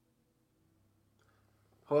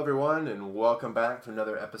Hello, everyone, and welcome back to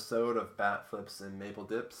another episode of Bat Flips and Maple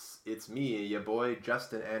Dips. It's me, your boy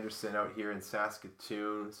Justin Anderson, out here in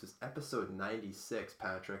Saskatoon. This is episode 96,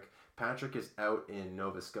 Patrick. Patrick is out in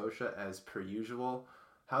Nova Scotia as per usual.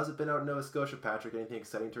 How's it been out in Nova Scotia, Patrick? Anything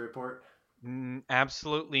exciting to report?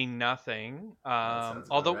 Absolutely nothing. That sounds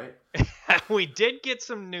about Although right. we did get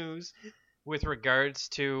some news with regards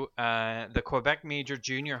to the Quebec Major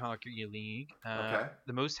Junior Hockey League. Okay.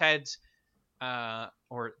 The Mooseheads,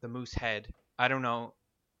 or the Moosehead. I don't know.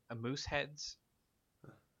 Mooseheads?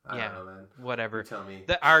 I don't Yeah, know, man. You whatever. tell me.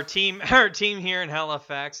 Our team, our team here in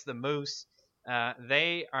Halifax, the Moose,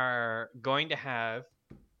 they are going to have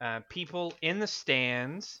people in the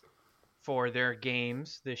stands for their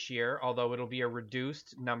games this year, although it'll be a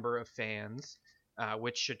reduced number of fans,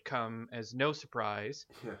 which should come as no surprise.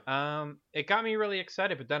 Yeah. It got me really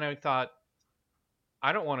excited, but then I thought,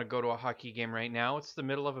 I don't want to go to a hockey game right now. It's the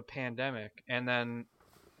middle of a pandemic. And then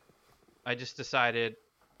I just decided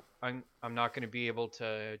I'm not going to be able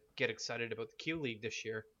to get excited about the Q League this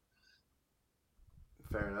year.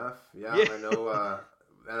 Fair enough. Yeah, Yeah. I know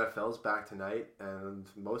NFL's back tonight, and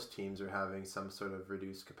most teams are having some sort of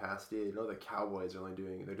reduced capacity. You know, the Cowboys are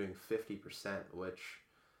they're doing 50%, which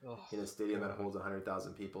Oh, in a stadium that God. holds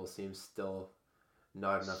 100,000 people seems still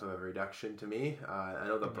not enough of a reduction to me. I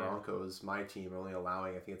know the Yeah. Broncos, my team, are only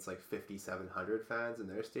allowing, I think it's like 5,700 fans in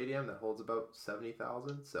their stadium that holds about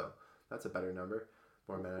 70,000. So that's a better number,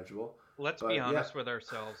 more manageable. Let's be But yeah, honest with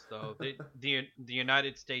ourselves, though. The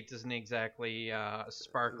United States isn't exactly a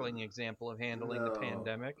sparkling example of handling the no,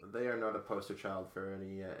 pandemic. they are not a poster child for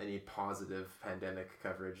any positive pandemic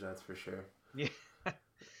coverage. That's for sure. Yeah.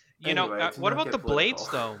 Anyway, to What not about the get political, Blades,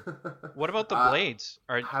 though? What about the I Blades?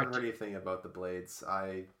 haven't heard anything about the Blades.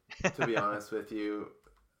 To be honest with you,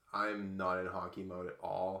 I'm not in hockey mode at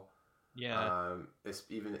all. Yeah. It's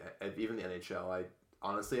even the NHL. I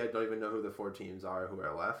don't even know who the four teams are who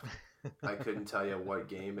are left. I couldn't tell you what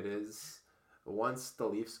game it is. Once the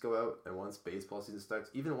Leafs go out and once baseball season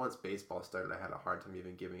starts, even once baseball started, I had a hard time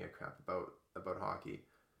even giving a crap about hockey.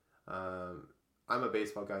 Um, I'm a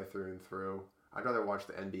baseball guy through and through. I'd rather watch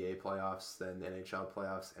the NBA playoffs than the NHL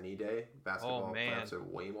playoffs any day. Oh Basketball man. playoffs are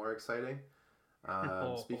way more exciting.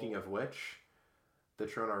 Speaking Oh. of which, the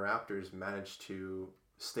Toronto Raptors managed to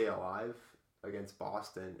stay alive against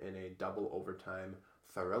Boston in a double overtime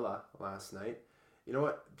thriller last night. You know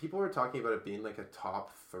what? People were talking about it being like a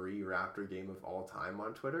top three Raptor game of all time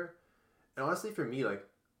on Twitter. And honestly, for me, like,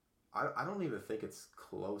 I don't even think it's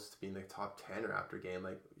close to being the top 10 Raptor game.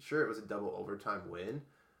 Like, sure, it was a double overtime win,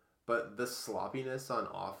 but the sloppiness on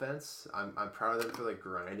offense, I'm proud of them for like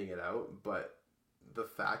grinding it out. But the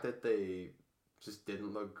fact that they just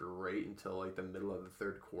didn't look great until like the middle of the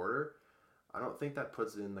third quarter, I don't think that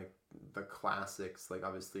puts it in like the classics, like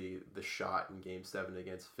obviously the shot in Game 7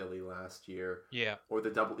 against Philly last year, Yeah. or the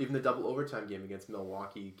double overtime game against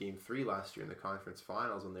Milwaukee Game 3 last year in the conference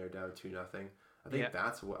finals when they were down 2-0. I Yeah. think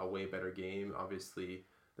that's a way better game. Obviously,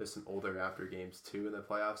 there's some older Raptor games too in the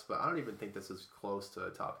playoffs, but I don't even think this is close to a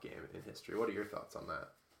top game in history. What are your thoughts on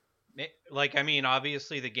that? I mean,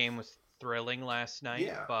 obviously the game was thrilling last night,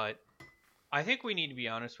 Yeah, but I think we need to be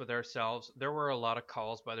honest with ourselves. There were a lot of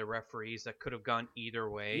calls by the referees that could have gone either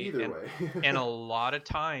way, either way. and a lot of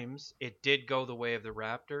times it did go the way of the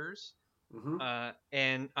Raptors. hmm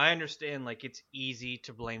And I understand, like, it's easy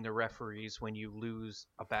to blame the referees when you lose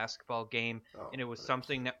a basketball game, Oh, and it was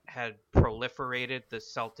something 100%. that had proliferated the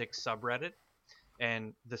Celtics subreddit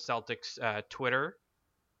and the Celtics Twitter.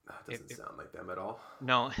 That If, doesn't if, sound like them at all.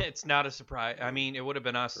 no, it's not a surprise. I mean, it would have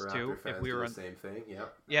been us Raptor too if fans we do were the on. same thing.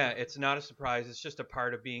 Yep. Yeah, it's not a surprise. It's just a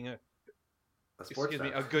part of being A sports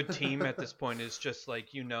fan. a good team at this point. Is just like,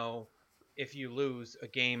 if you lose a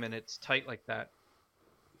game and it's tight like that,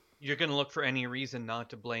 you're going to look for any reason not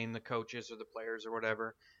to blame the coaches or the players or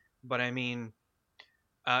whatever. But I mean,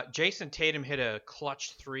 Jason Tatum hit a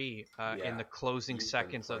clutch three in Yeah, the closing he's been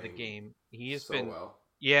seconds of the playing game. He has so been, well.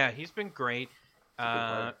 yeah, he's been great. He's a good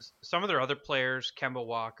player. Some of their other players, Kemba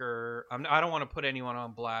Walker, I don't want to put anyone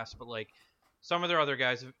on blast, but like some of their other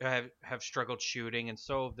guys have struggled shooting, and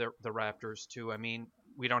so have the Raptors too. I mean,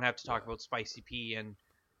 we don't have to talk Yeah. about Spicy P and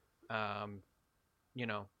um, you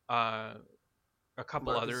know, uh, a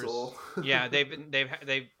couple Marcus others. Sol. Yeah,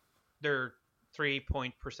 they've their 3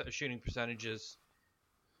 point shooting percentages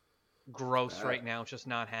It's gross bad. right now. It's just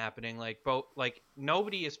not happening. Like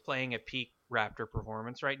nobody is playing a peak Raptor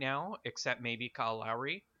performance right now except maybe Kyle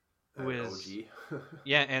Lowry, who And is OG.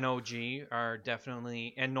 yeah, and OG are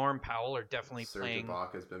definitely, and Norm Powell are definitely Serge playing.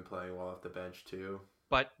 Ibaka has been playing well off the bench too.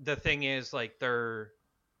 But the thing is, like,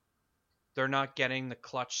 they're not getting the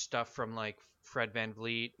clutch stuff from like Fred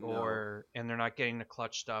VanVleet No, and they're not getting the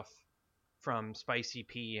clutch stuff from Spicy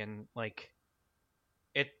P, and like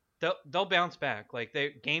it they'll bounce back. Like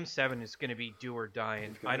game 7 is going to be do or die,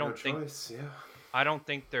 and they've got no choice. Yeah. I don't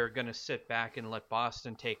think they're going to sit back and let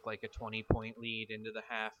Boston take like a 20-point lead into the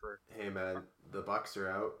half or Hey man, the Bucks are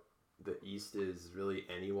out. The East is really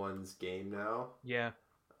anyone's game now. yeah.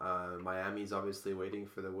 Miami's obviously waiting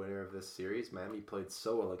for the winner of this series. Miami played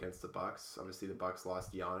so well against the Bucks. Obviously, the Bucks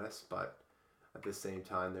lost Giannis, but at the same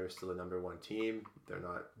time, they're still the number one team. They're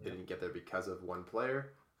not. They didn't get there because of one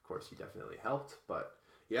player. Of course, he definitely helped, but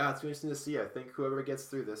yeah, it's interesting to see. I think whoever gets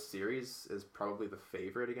through this series is probably the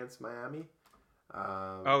favorite against Miami.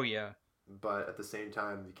 Oh yeah. But at the same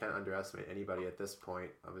time, you can't underestimate anybody at this point.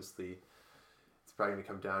 Obviously, it's probably going to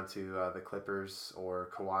come down to the Clippers or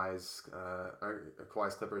Kawhi's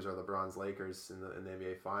Clippers or LeBron's Lakers in the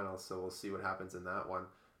NBA Finals. So we'll see what happens in that one.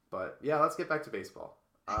 But yeah, let's get back to baseball.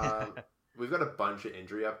 We've got a bunch of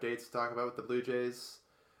injury updates to talk about with the Blue Jays.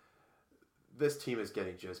 This team is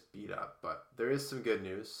getting just beat up, but there is some good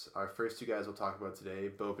news. Our first two guys we'll talk about today,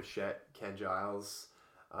 Bo Bichette, Ken Giles.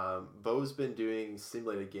 Bo's been doing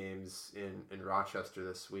simulated games in Rochester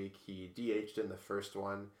this week. He DH'd in the first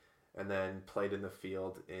one and then played in the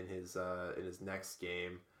field in his next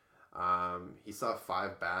game. He saw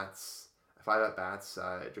five at bats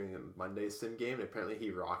during the Monday sim game, and apparently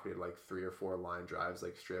he rocketed like 3 or 4 line drives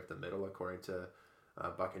like straight up the middle, according to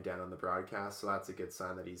Buck and Dan on the broadcast. So that's a good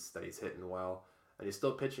sign that he's hitting well, and he's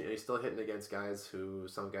still pitching, and he's still hitting against guys who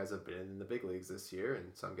some guys have been in the big leagues this year,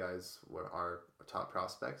 and some guys are top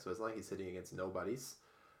prospects. So as long as he's hitting against nobodies.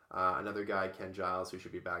 Another guy, Ken Giles, who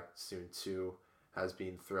should be back soon too, has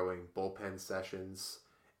been throwing bullpen sessions.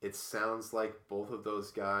 It sounds like both of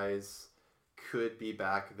those guys could be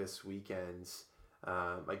back this weekend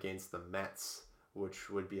against the Mets, which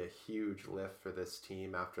would be a huge lift for this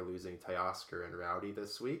team after losing Teoscar and Rowdy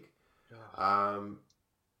this week.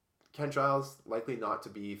 Ken Giles likely not to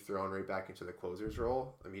be thrown right back into the closer's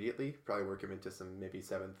role immediately. Probably work him into some maybe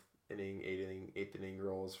 7th inning, 8th inning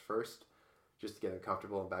roles first, just to get him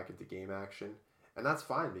comfortable and back into game action. And that's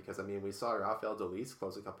fine because, I mean, we saw Rafael Dolis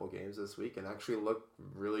close a couple games this week and actually look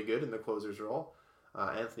really good in the closer's role.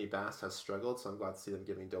 Anthony Bass has struggled, so I'm glad to see them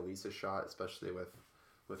giving Dolis a shot, especially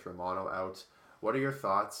with Romano out. What are your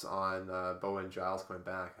thoughts on Bo and Giles coming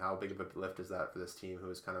back? How big of a lift is that for this team who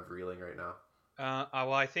is kind of reeling right now?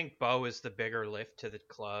 Well, I think Bo is the bigger lift to the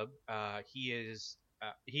club.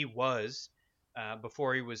 He was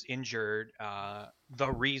before he was injured,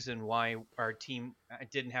 the reason why our team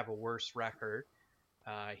didn't have a worse record.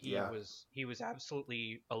 He was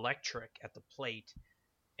absolutely electric at the plate,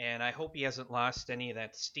 and I hope he hasn't lost any of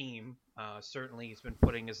that steam. Certainly, he's been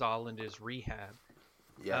putting his all into his rehab.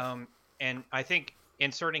 Yeah. And I think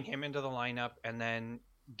inserting him into the lineup and then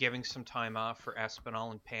giving some time off for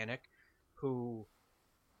Espinal and Panic, who,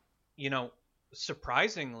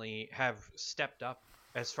 surprisingly have stepped up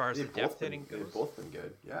as far as the depth hitting goes. They've both been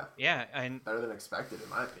good, yeah. Yeah, and better than expected, in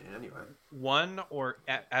my opinion, anyway.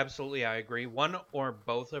 Absolutely, I agree. One or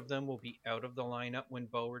both of them will be out of the lineup when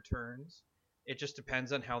Bo returns. It just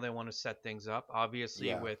depends on how they want to set things up.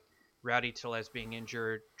 Obviously, with Rowdy Tellez being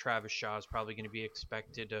injured, Travis Shaw is probably going to be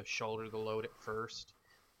expected to shoulder the load at first.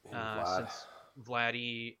 Since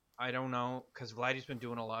Vladdy, I don't know, because Vladdy's been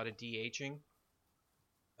doing a lot of DHing.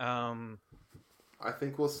 I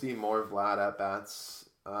think we'll see more Vlad at bats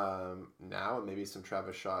now, and maybe some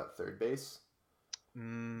Travis Shaw at third base.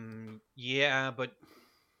 Yeah, but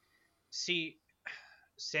see,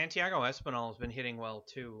 Santiago Espinal has been hitting well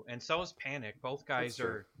too, and so is Panic. Both guys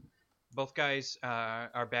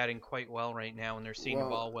are batting quite well right now, and they're seeing the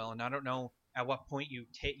ball well. And I don't know at what point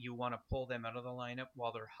you want to pull them out of the lineup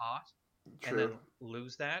while they're hot. True. And then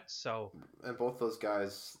lose that. So, and both those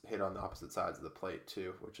guys hit on the opposite sides of the plate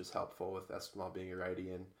too, which is helpful with Espinal being a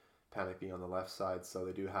righty and Panic being on the left side. So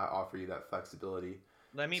they do offer you that flexibility.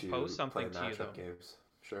 Let me pose something to you though. Games.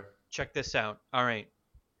 Sure. Check this out. All right.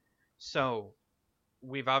 So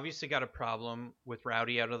we've obviously got a problem with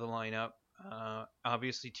Rowdy out of the lineup.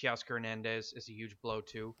 Obviously, Teoscar Hernandez is a huge blow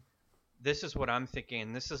too. This is what I'm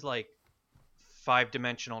thinking. This is like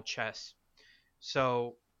 5-dimensional chess.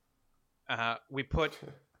 So we put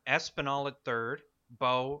Espinal at third,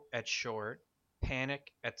 Bo at short,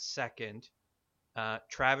 Panic at second,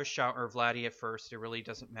 Travis Shaw or Vladdy at first. It really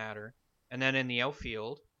doesn't matter. And then in the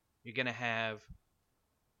outfield, you're going to have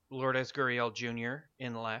Lourdes Gurriel Jr.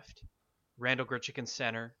 in left, Randall Grichuk in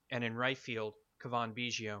center, and in right field, Cavan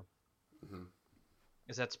Biggio. Mm-hmm.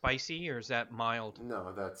 Is that spicy or is that mild?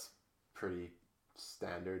 No, that's pretty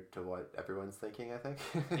standard to what everyone's thinking, I think.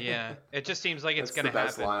 Yeah, it just seems like it's That's going the to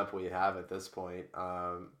best happen. lineup we have at this point.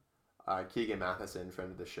 Keegan Matheson,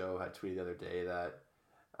 friend of the show, had tweeted the other day that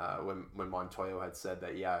when Montoyo had said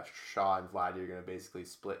that, yeah, Shaw and Vladdy are going to basically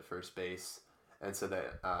split first base, and so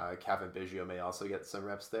that Kevin Biggio may also get some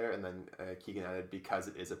reps there, and then Keegan added, because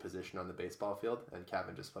it is a position on the baseball field, and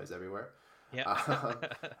Kevin just plays everywhere. Yeah. Um,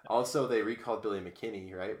 Also, they recalled Billy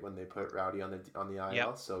McKinney, right, when they put Rowdy on the Yep.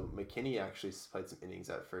 IL. So McKinney actually played some innings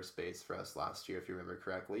at first base for us last year, if you remember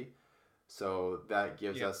correctly. So that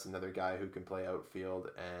gives Yep. us another guy who can play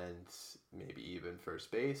outfield and maybe even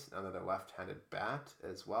first base. Another left-handed bat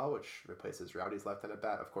as well, which replaces Rowdy's left-handed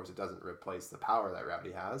bat. Of course, it doesn't replace the power that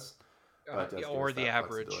Rowdy has, but it does give Or us the that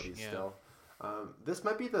average. flexibility Yeah. still. This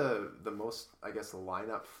might be the most, I guess,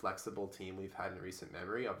 lineup flexible team we've had in recent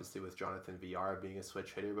memory. Obviously, with Jonathan VR being a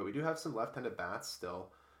switch hitter, but we do have some left-handed bats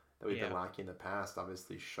still that we've been Yeah. lacking in the past.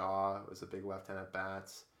 Obviously, Shaw was a big left-handed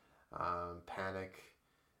bat. Panic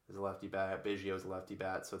is a lefty bat. Biggio is a lefty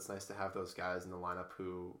bat. So it's nice to have those guys in the lineup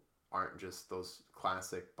who aren't just those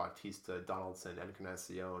classic Bautista, Donaldson,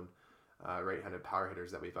 Encarnacion, right-handed power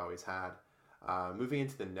hitters that we've always had. Moving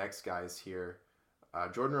into the next guys here,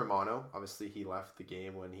 Jordan Romano, obviously he left the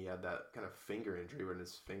game when he had that kind of finger injury when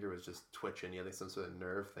his finger was just twitching. He had like some sort of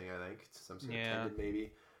nerve thing, I think, some sort of Yeah. tendon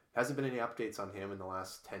maybe. Hasn't been any updates on him in the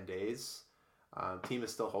last 10 days. Team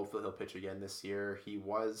is still hopeful he'll pitch again this year. He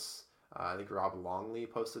was, I think Rob Longley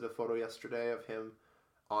posted a photo yesterday of him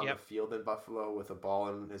on the Yep. field in Buffalo with a ball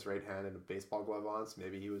in his right hand and a baseball glove on. So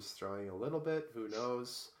maybe he was throwing a little bit. Who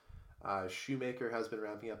knows? Shoemaker has been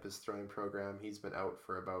ramping up his throwing program. He's been out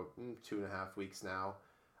for about 2.5 weeks now.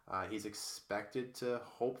 He's expected to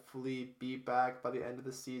hopefully be back by the end of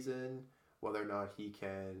the season. Whether or not he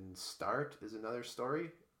can start is another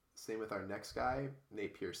story. Same with our next guy,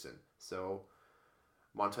 Nate Pearson. So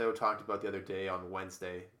Montoyo talked about the other day on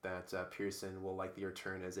Wednesday that Pearson will likely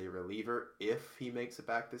return as a reliever if he makes it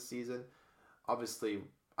back this season. Obviously,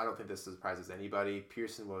 I don't think this surprises anybody.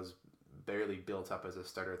 Pearson was barely built up as a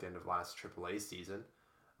starter at the end of last AAA season.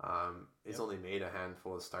 He's Yep. only made a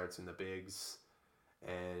handful of starts in the bigs.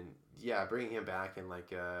 And yeah, bringing him back in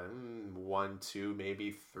like a 1, 2,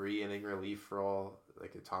 maybe 3 inning relief role,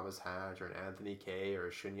 like a Thomas Hatch or an Anthony Kay or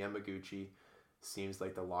a Shun Yamaguchi, seems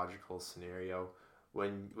like the logical scenario.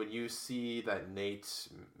 When you see that Nate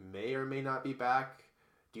may or may not be back,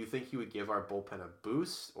 do you think he would give our bullpen a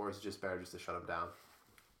boost, or is it just better just to shut him down?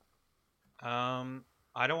 Um,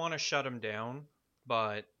 I don't want to shut him down,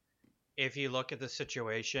 but if you look at the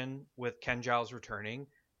situation with Ken Giles returning,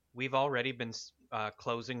 we've already been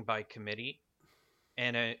closing by committee,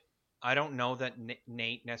 and I don't know that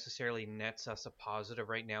Nate necessarily nets us a positive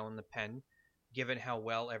right now in the pen, given how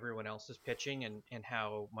well everyone else is pitching and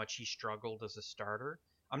how much he struggled as a starter.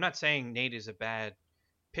 I'm not saying Nate is a bad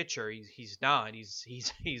pitcher. He's not.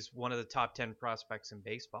 He's one of the top 10 prospects in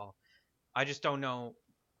baseball. I just don't know.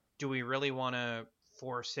 Do we really want to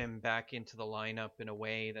force him back into the lineup in a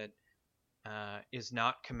way that is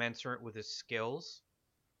not commensurate with his skills,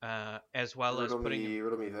 as well as putting him.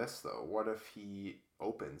 Riddle me this though. What if he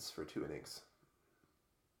opens for 2 innings?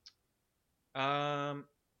 Um,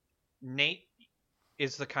 Nate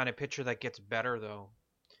is the kind of pitcher that gets better though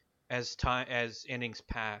as innings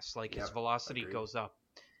pass. Like his Yep, velocity agreed. goes up.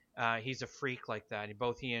 He's a freak like that.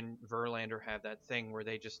 Both he and Verlander have that thing where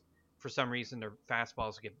they just, for some reason, their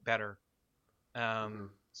fastballs get better. Mm-hmm.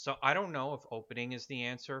 So I don't know if opening is the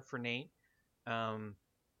answer for Nate. Um,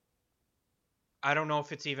 I don't know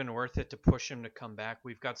if it's even worth it to push him to come back.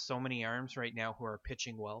 We've got so many arms right now who are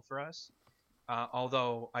pitching well for us.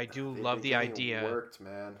 Although I do They've love been the getting idea. worked,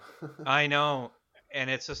 man. I know, and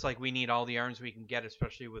it's just like we need all the arms we can get,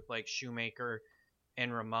 especially with like Shoemaker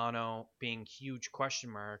and Romano being huge question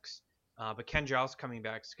marks. But Ken Giles coming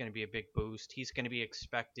back is going to be a big boost. He's going to be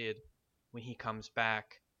expected when he comes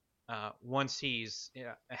back. Once he's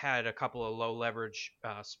had a couple of low leverage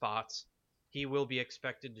spots, he will be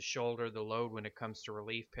expected to shoulder the load when it comes to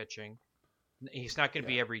relief pitching. He's not going to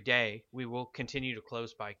Yeah. be every day. We will continue to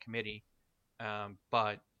close by committee,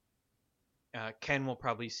 but Ken will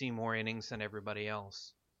probably see more innings than everybody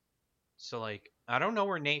else. So like, I don't know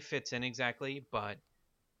where Nate fits in exactly, but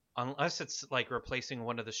unless it's like replacing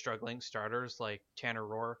one of the struggling starters like Tanner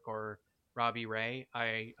Rourke or Robbie Ray,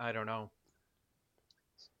 I don't know.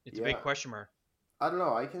 It's a big Yeah. question mark. I don't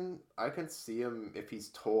know. I can see him if he's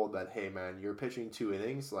told that, hey man, you're pitching 2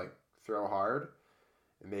 innings, like throw hard.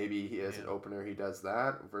 And maybe he as an Yeah. opener he does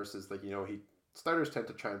that versus like he starters tend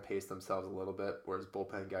to try and pace themselves a little bit, whereas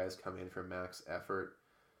bullpen guys come in for max effort.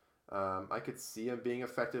 I could see him being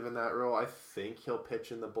effective in that role. I think he'll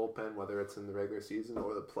pitch in the bullpen, whether it's in the regular season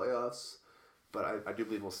or the playoffs. but I do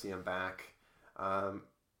believe we'll see him back. Um,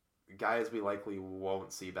 Guys we likely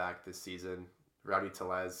won't see back this season. Rowdy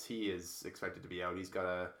Tellez, he is expected to be out. He's got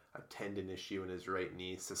a tendon issue in his right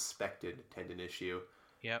knee, suspected tendon issue.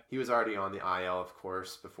 Yep. He was already on the IL, of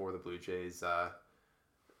course, before the Blue Jays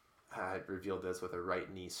had revealed this with a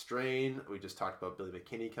right knee strain. We just talked about Billy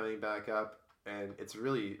McKinney coming back up, and it's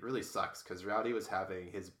really sucks because Rowdy was having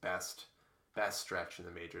his best stretch in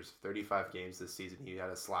the majors. 35 games this season. He had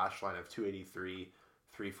a slash line of 283,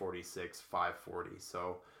 346, 540.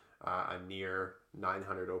 So a near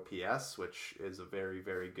 900 OPS, which is a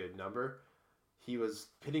very good number. He was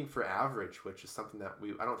hitting for average, which is something that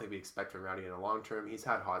I don't think we expect from Rowdy in the long term. He's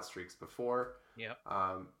had hot streaks before. Yep.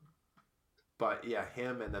 But yeah,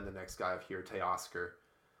 him and then the next guy up here, Teoscar.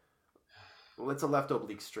 Well, it's a left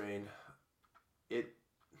oblique strain.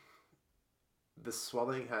 The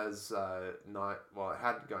swelling has it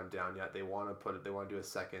hadn't gone down yet. They want to do a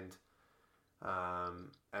second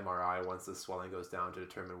MRI once the swelling goes down to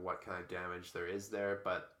determine what kind of damage there is there.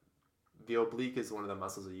 But the oblique is one of the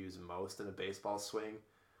muscles you use most in a baseball swing.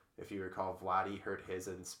 If you recall, Vladdy hurt his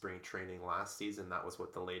in spring training last season. That was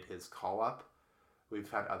what delayed his call up. We've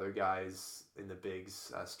had other guys in the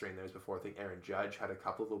bigs strain theirs before. I think Aaron Judge had a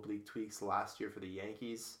couple of oblique tweaks last year for the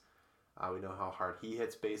Yankees. We know how hard he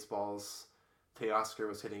hits baseballs. Teoscar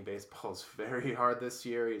was hitting baseballs very hard this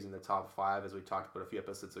year. He was in the top 5, as we talked about a few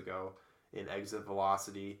episodes ago, in exit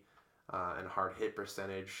velocity and hard hit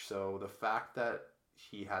percentage. So the fact that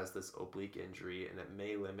he has this oblique injury and it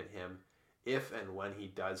may limit him if and when he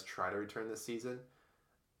does try to return this season.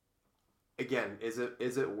 Again, is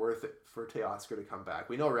it worth it for Teoscar to come back?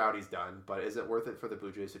 We know Rowdy's done, but is it worth it for the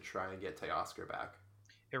Blue Jays to try and get Teoscar back?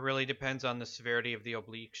 It really depends on the severity of the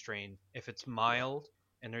oblique strain. If it's mild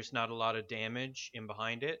and there's not a lot of damage in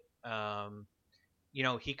behind it,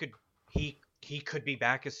 he could be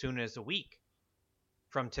back as soon as a week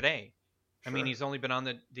from today. Sure. I mean, he's only been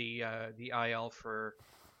on the IL for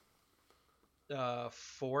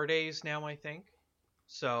 4 days now, I think.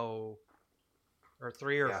 So, or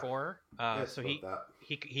 3 or 4. So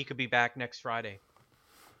he could be back next Friday.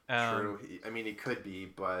 True. He could be,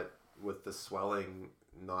 but with the swelling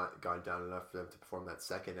not gone down enough for them to perform that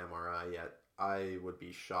second MRI yet, I would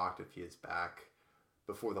be shocked if he is back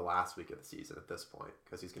before the last week of the season at this point,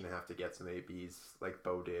 because he's going to have to get some ABs like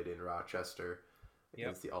Bo did in Rochester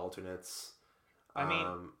against the alternates.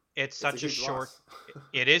 It's such a short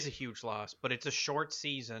it is a huge loss, but it's a short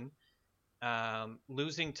season.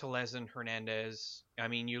 Losing Tellez and Hernandez,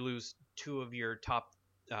 you lose 2 of your top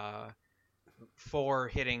 4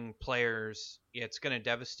 hitting players. It's going to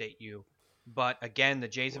devastate you. But again, the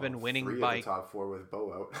Jays have been winning 3 by of the top 4 with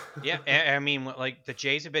Bo out. Yeah, the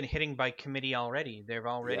Jays have been hitting by committee already. They've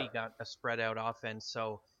already got a spread out offense.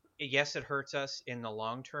 So yes, it hurts us in the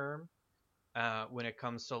long term when it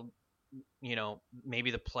comes to maybe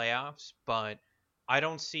the playoffs. But I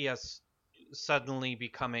don't see us suddenly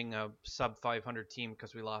becoming a sub 500 team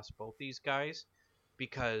because we lost both these guys.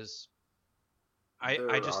 Because there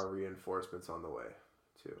are reinforcements on the way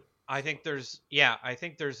too. I think there's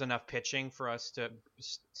enough pitching for us to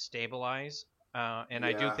stabilize, and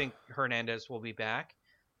I do think Hernandez will be back.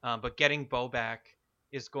 But getting Bo back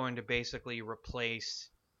is going to basically replace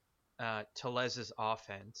Tellez's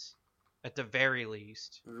offense at the very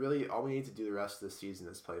least. Really, all we need to do the rest of the season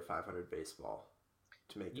is play 500 baseball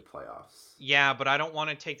to make the playoffs. Yeah, but I don't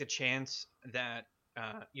want to take the chance that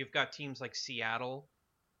you've got teams like Seattle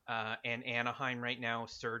and Anaheim right now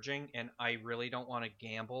surging, and I really don't want to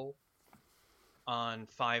gamble on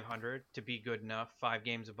 500 to be good enough, 5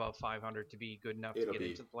 games above 500 to be good enough to get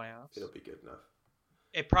into the playoffs. It'll be good enough.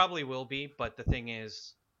 It probably will be, but the thing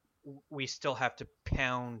is, we still have to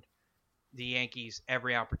pound the Yankees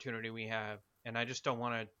every opportunity we have, and I just don't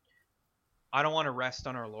want to. I don't want to rest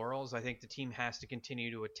on our laurels. I think the team has to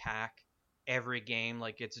continue to attack every game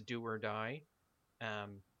like it's do or die.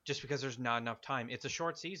 Just because there's not enough time. It's a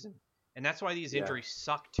short season. And that's why these injuries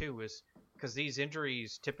suck too, is because these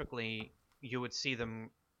injuries typically you would see them,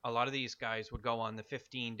 a lot of these guys would go on the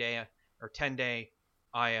 15-day or 10-day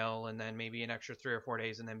IL and then maybe an extra 3 or 4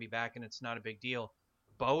 days and then be back, and it's not a big deal.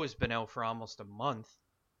 Bo has been out for almost a month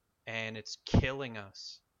and it's killing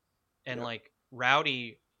us. And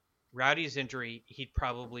Rowdy's injury, he'd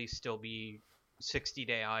probably still be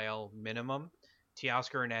 60-day IL minimum.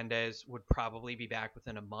 Teoscar Hernandez would probably be back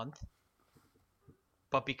within a month.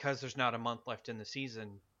 But because there's not a month left in the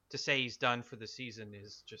season, to say he's done for the season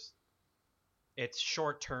is just, it's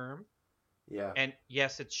short term. Yeah. And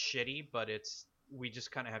yes, it's shitty, but we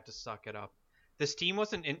just kind of have to suck it up. This team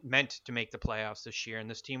wasn't meant to make the playoffs this year, and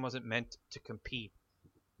this team wasn't meant to compete.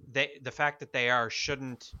 The fact that they are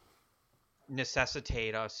shouldn't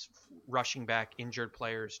necessitate us rushing back injured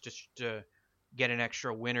players just to get an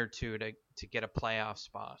extra win or two to get a playoff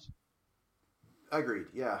spot. Agreed.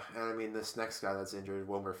 Yeah, and I mean this next guy that's injured,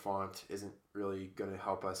 Wilmer Font, isn't really going to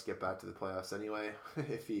help us get back to the playoffs anyway.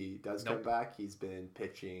 If he does come Nope. back, he's been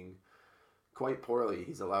pitching quite poorly.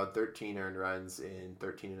 He's allowed 13 earned runs in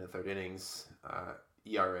 13 and a third innings,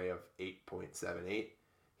 ERA of 8.78.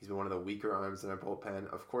 He's been one of the weaker arms in our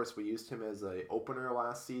bullpen. Of course, we used him as an opener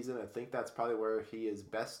last season. I think that's probably where he is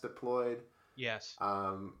best deployed. Yes.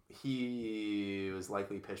 He was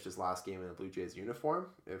likely pitched his last game in a Blue Jays uniform,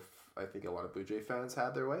 if I think a lot of Blue Jay fans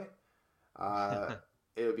had their way.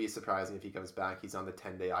 It would be surprising if he comes back. He's on the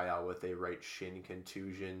 10-day IL with a right shin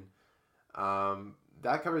contusion.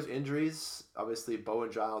 That covers injuries. Obviously, Bo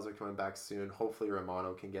and Giles are coming back soon. Hopefully,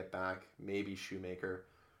 Romano can get back. Maybe Shoemaker.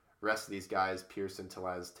 Rest of these guys, Pearson,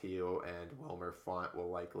 Telez, Teo, and Wilmer Font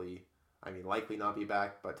will likely not be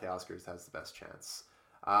back, but Teoscars has the best chance.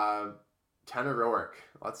 Tanner Roark.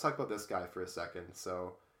 Let's talk about this guy for a second.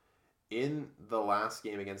 So, in the last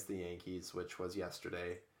game against the Yankees, which was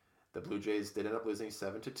yesterday, the Blue Jays did end up losing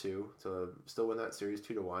 7-2 to still win that series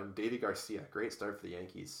 2-1. Davy Garcia, great start for the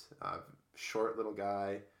Yankees. Short little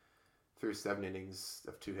guy, threw 7 innings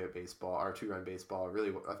of 2-run baseball.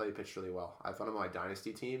 Really, I thought he pitched really well. I thought him on my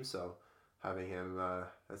dynasty team, so having him,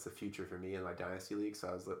 that's the future for me in my dynasty league. So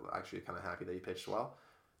I was actually kind of happy that he pitched well.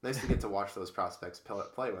 Nice to get to watch those prospects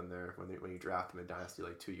play when you draft them in dynasty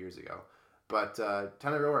like 2 years ago. But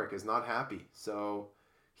Tanner Roark is not happy, so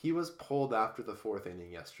he was pulled after the 4th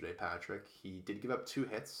inning yesterday, Patrick. He did give up 2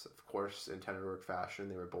 hits, of course, in Tanner Roark fashion.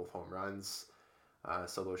 They were both home runs,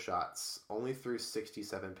 solo shots, only threw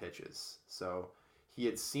 67 pitches. So he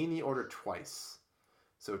had seen the order twice.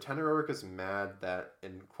 So Tanner Roark is mad that,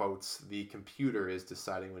 in quotes, the computer is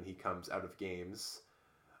deciding when he comes out of games.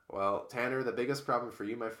 Well, Tanner, the biggest problem for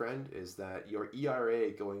you, my friend, is that your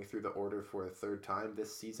ERA going through the order for a 3rd time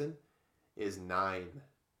this season is 9.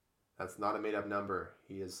 That's not a made-up number.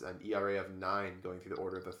 He is an ERA of 9 going through the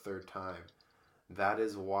order the 3rd time. That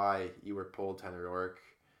is why you were pulled, Tanner Roark.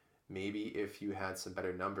 Maybe if you had some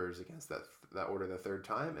better numbers against that order the 3rd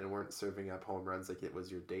time and weren't serving up home runs like it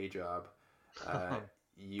was your day job,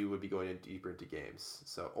 you would be going in deeper into games.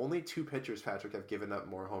 So only 2 pitchers, Patrick, have given up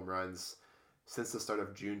more home runs since the start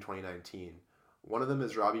of June 2019. One of them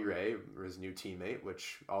is Robbie Ray, his new teammate,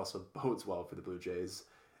 which also bodes well for the Blue Jays.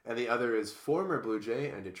 And the other is former Blue Jay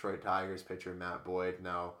and Detroit Tigers pitcher Matt Boyd.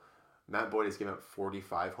 Now, Matt Boyd has given up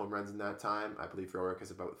 45 home runs in that time. I believe Roark is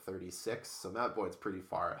about 36, so Matt Boyd's pretty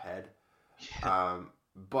far ahead.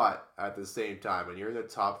 But at the same time, when you're in the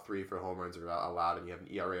top 3 for home runs allowed and you have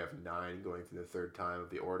an ERA of 9 going through the 3rd time of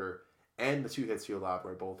the order, and the 2 hits you allowed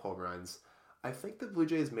were both home runs, I think the Blue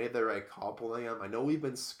Jays made the right call pulling him. I know we've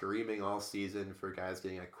been screaming all season for guys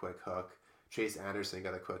getting a quick hook. Chase Anderson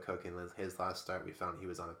got a quick hook in his last start. We found he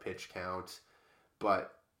was on a pitch count.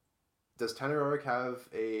 But does Tanner Roark have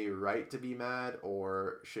a right to be mad,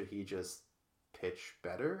 or should he just pitch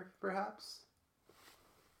better, perhaps?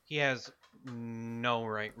 He has no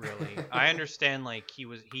right, really. I understand, like,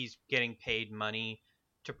 he's getting paid money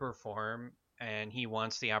to perform, and he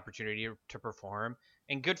wants the opportunity to perform.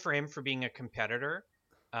 And good for him for being a competitor.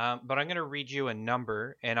 But I'm going to read you a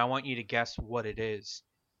number, and I want you to guess what it is.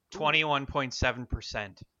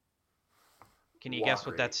 21.7%. Can you guess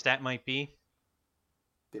what that stat might be?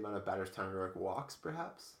 The amount of batters Tanner Roark walks,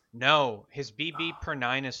 perhaps? No. His BB per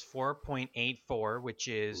 9 is 4.84, which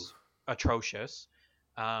is atrocious.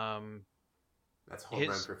 That's home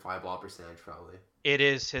run for fly ball percentage, probably. It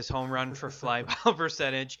is his home run for fly ball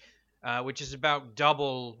percentage, which is about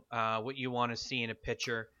double what you want to see in a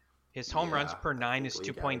pitcher. His home runs per 9 is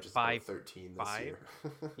 2.55.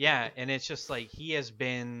 Yeah, and it's just like he's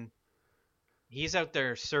out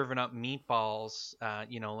there serving up meatballs,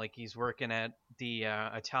 like he's working at the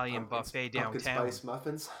Italian buffet downtown. Pumpkin spice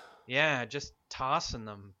muffins? Yeah, just tossing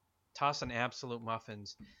absolute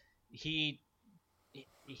muffins. He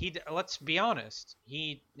let's be honest,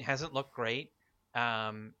 he hasn't looked great.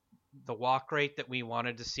 The walk rate that we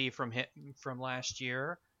wanted to see from him from last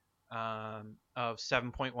year, of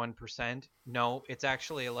 7.1%. No, it's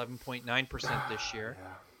actually 11.9% this year.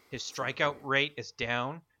 Yeah. His strikeout rate is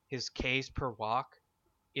down. His Ks per walk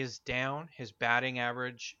is down. His batting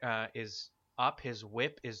average is up. His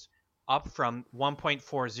whip is up from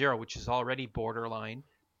 1.40, which is already borderline,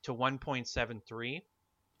 to 1.73.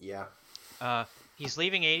 Yeah. He's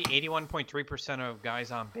leaving 81.3% of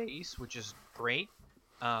guys on base, which is great.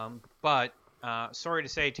 But sorry to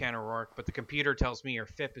say, Tanner Roark, but the computer tells me your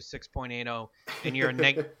FIP is 6.80, and you're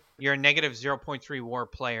a negative 0.3 WAR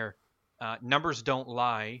player. Numbers don't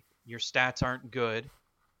lie. Your stats aren't good.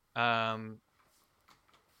 Um,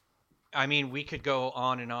 I mean, we could go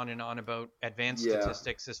on and on and on about advanced Yeah,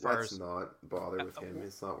 statistics as far let's as not bother with him.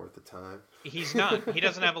 It's not worth the time. he's not. He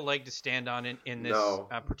doesn't have a leg to stand on in this No.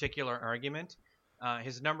 particular argument.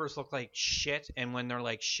 His numbers look like shit, and when they're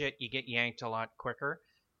like shit, you get yanked a lot quicker.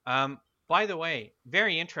 Um, by the way,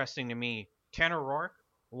 very interesting to me. Tanner Rourke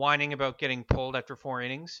whining about getting pulled after 4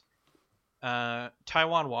 innings.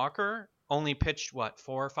 Taiwan Walker only pitched what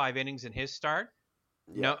 4 or 5 innings in his start.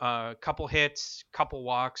 No, Yeah, couple hits, couple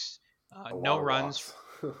walks, a no lot of runs. walks.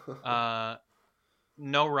 Uh,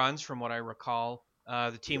 no runs from what I recall.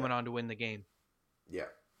 The team Yeah, went on to win the game. yeah.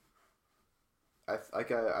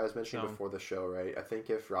 I was mentioning So before the show, right? I think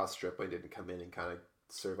if Ross Stripling didn't come in and kind of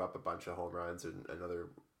serve up a bunch of home runs and other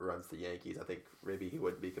runs to the Yankees, I think maybe he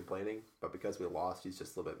wouldn't be complaining. But because we lost, he's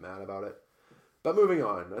just a little bit mad about it. But moving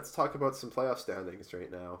on, let's talk about some playoff standings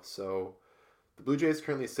right now. So the Blue Jays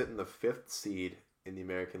currently sit in the fifth seed in the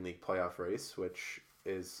American League playoff race, which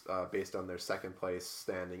is based on their second place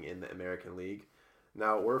standing in the American League.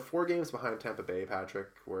 Now, we're 4 games behind Tampa Bay, Patrick.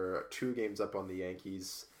 We're 2 games up on the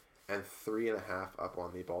Yankees and 3.5 up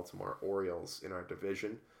on the Baltimore Orioles in our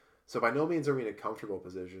division. So by no means are we in a comfortable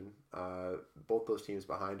position. Both those teams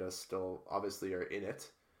behind us still obviously are in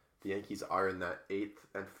it. The Yankees are in that 8th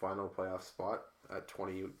and final playoff spot at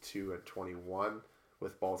 22 and 21,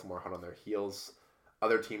 with Baltimore hot on their heels.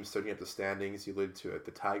 Other teams surging up the standings, you alluded to it.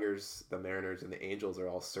 The Tigers, the Mariners, and the Angels are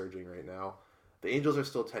all surging right now. The Angels are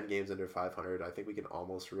still 10 games under 500. I think we can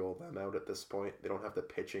almost rule them out at this point. They don't have the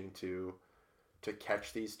pitching to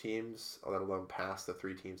catch these teams, let alone pass the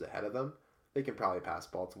 3 teams ahead of them. They can probably pass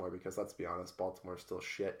Baltimore because, let's be honest, Baltimore's still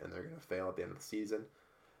shit and they're going to fail at the end of the season.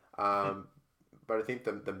 Um, but I think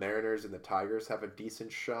the Mariners and the Tigers have a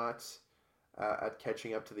decent shot at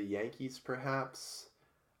catching up to the Yankees, perhaps.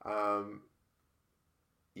 Um,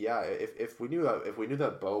 yeah, if we knew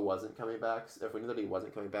that Bo wasn't coming back, if we knew that he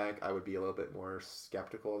wasn't coming back, I would be a little bit more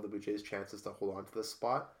skeptical of the Blue Jays' chances to hold on to this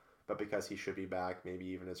spot. But because he should be back, maybe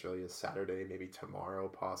even as early as Saturday, maybe tomorrow,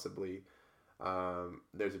 possibly,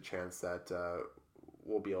 there's a chance that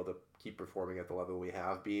we'll be able to keep performing at the level we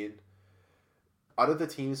have been. Out of the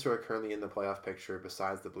teams who are currently in the playoff picture,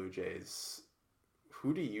 besides the Blue Jays,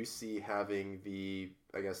 who do you see having the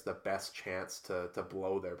best chance to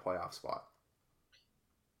blow their playoff spot?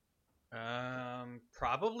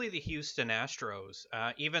 probably the Houston Astros,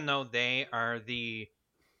 even though they are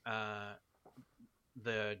uh,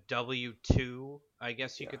 the W2, I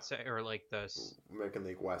guess you Yeah, could say, or like American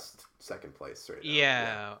League West second place right now.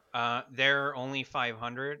 Yeah, yeah, they're only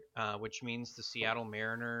 500, which means the Seattle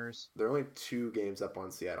Mariners. they're only 2 games up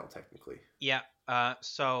on Seattle technically. Yeah,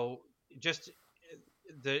 so just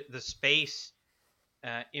the space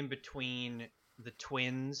in between the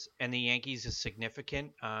Twins and the Yankees is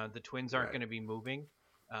significant. The Twins aren't Right. going to be moving.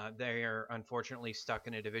 They are unfortunately stuck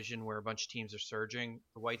in a division where a bunch of teams are surging.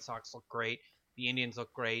 The White Sox look great. The Indians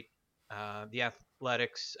look great. The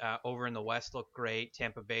Athletics over in the West look great.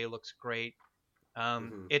 Tampa Bay looks great.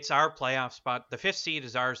 Mm-hmm. It's our playoff spot. The fifth seed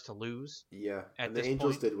is ours to lose Yeah, at and the this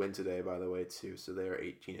Angels point. did win today, by the way, too. So they are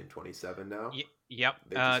 18 and 27 now. Yep.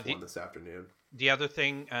 They just won this afternoon. The other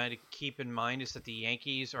thing to keep in mind is that the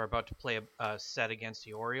Yankees are about to play a set against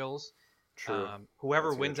the Orioles. True. Whoever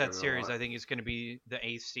That's going wins to that determine a series, lot. I think, is going to be the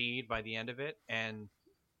eighth seed by the end of it, and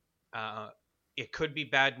uh, it could be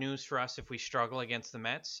bad news for us if we struggle against the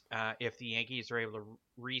Mets. If the Yankees are able to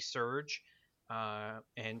resurge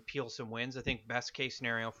and peel some wins, I think best case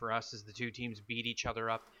scenario for us is the two teams beat each other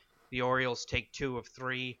up. The Orioles take 2 of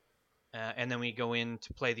 3, and then we go in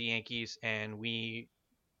to play the Yankees, and we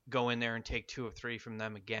go in there and take 2 of 3 from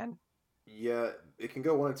them again. Yeah, it can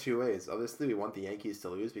go one of two ways. Obviously, we want the Yankees to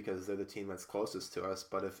lose because they're the team that's closest to us.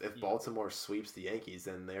 But if Baltimore sweeps the Yankees,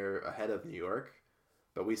 then they're ahead of New York.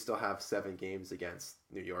 But we still have 7 games against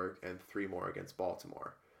New York and 3 more against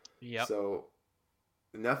Baltimore. Yep. So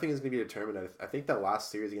nothing is going to be determined. I think that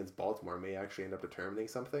last series against Baltimore may actually end up determining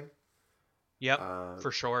something. Yep. Um,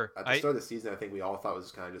 For sure. at the start of the season, I think we all thought it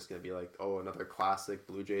was kind of just going to be like, oh, another classic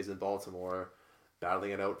Blue Jays in Baltimore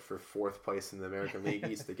battling it out for 4th place in the American League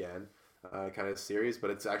East again, kind of series.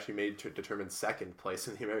 But it's actually made to determine 2nd place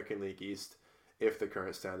in the American League East if the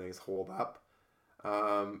current standings hold up.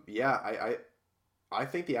 Yeah, I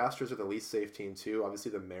think the Astros are the least safe team too.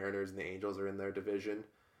 Obviously, the Mariners and the Angels are in their division.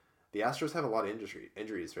 The Astros have a lot of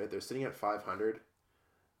injuries, right? They're sitting at 500.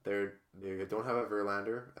 They don't have a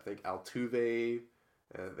Verlander. I think Altuve.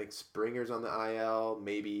 I think Springer's on the IL.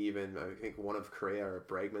 Maybe even I think one of Correa or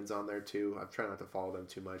Bregman's on there too. I'm trying not to follow them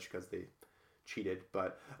too much because they cheated,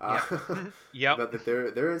 but Yep. Yep. but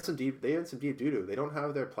they're in some deep doo doo. They don't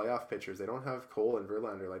have their playoff pitchers. They don't have Cole and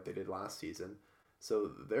Verlander like they did last season.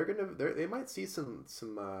 So they might see some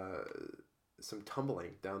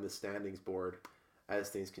tumbling down the standings board as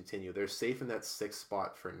things continue. They're safe in that sixth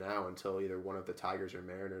spot for now until either one of the Tigers or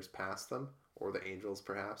Mariners pass them, or the Angels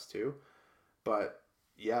perhaps too. But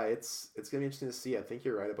yeah, it's gonna be interesting to see. I think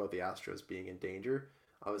you're right about the Astros being in danger.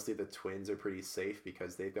 Obviously, the Twins are pretty safe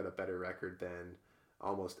because they've got a better record than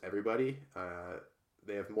almost everybody.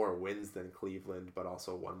 They have more wins than Cleveland, but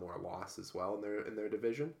also one more loss as well in their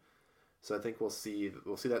division. So I think we'll see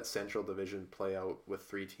that Central Division play out with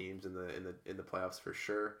three teams in the playoffs for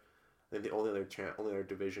sure. I think the only other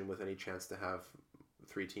division with any chance to have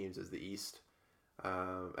three teams is the East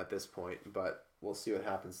at this point, but we'll see what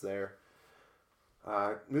happens there.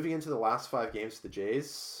 Moving into the last five games for the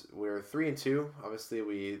Jays, we're 3-2. Obviously,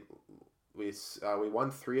 we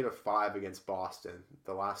won 3 out of 5 against Boston.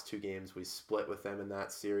 The last two games we split with them in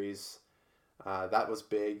that series. That was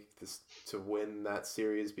big to win that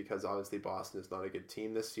series because obviously Boston is not a good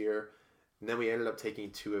team this year. And then we ended up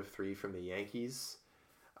taking 2 of 3 from the Yankees,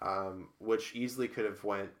 which easily could have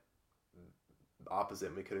went opposite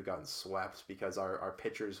and we could have gotten swept because our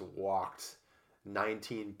pitchers walked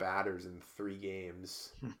 19 batters in 3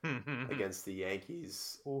 games against the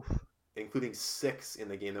Yankees, Oof. including 6 in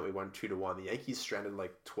the game that we won 2-1. The Yankees stranded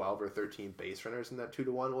like 12 or 13 base runners in that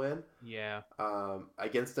 2-1 win. Yeah.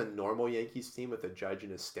 Against a normal Yankees team with a Judge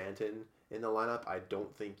and a Stanton in the lineup, I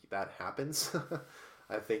don't think that happens.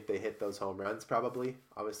 I think they hit those home runs probably.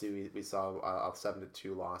 Obviously, we saw a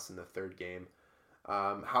 7-2 loss in the third game.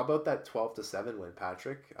 How about that 12-7 win,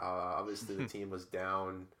 Patrick? Obviously, the team was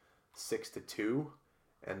down 6-2,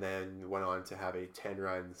 and then went on to have a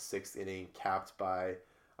 10-run 6th inning capped by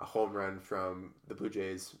a home run from the Blue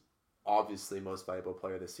Jays' obviously most valuable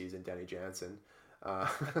player this season, Danny Jansen.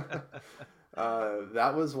 That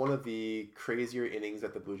was one of the crazier innings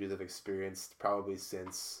that the Blue Jays have experienced probably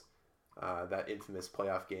since that infamous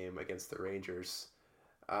playoff game against the Rangers.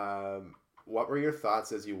 What were your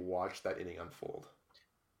thoughts as you watched that inning unfold?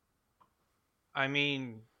 I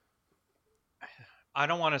mean, I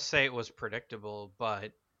don't want to say it was predictable,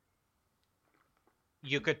 but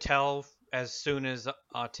you could tell as soon as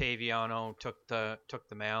Ottaviano took the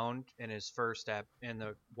mound in his first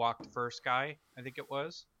walked first guy, I think it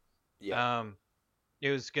was. Yeah.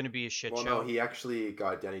 It was going to be a shit show. Well, no, he actually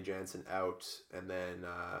got Danny Jansen out, and then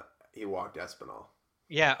he walked Espinal.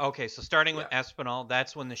 Yeah. Okay. So starting with Espinal,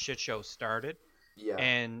 that's when the shit show started. Yeah.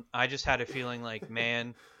 And I just had a feeling like,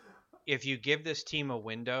 man, if you give this team a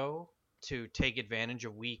window to take advantage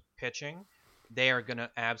of weak pitching, they are going to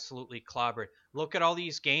absolutely clobber it. Look at all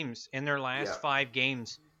these games. In their last 5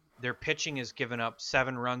 games, their pitching has given up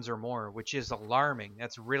 7 runs or more, which is alarming.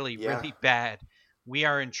 That's really, really bad. We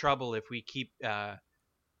are in trouble if we keep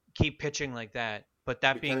pitching like that. But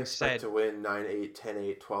that being said, to win 9-8,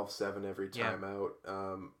 10-8, 12-7 every time out.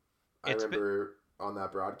 I remember on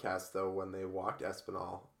that broadcast though when they walked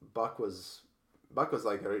Espinal, Buck was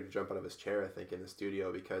like ready to jump out of his chair, I think, in the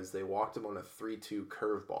studio because they walked him on a 3-2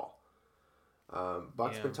 curveball.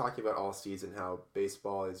 Buck's been talking about all season how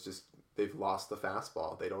baseball is just, they've lost the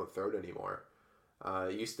fastball. They don't throw it anymore.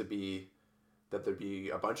 It used to be that there'd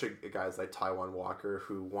be a bunch of guys like Taijuan Walker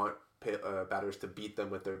who want batters to beat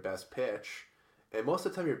them with their best pitch. And most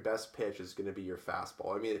of the time your best pitch is going to be your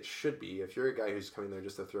fastball. I mean, it should be. If you're a guy who's coming there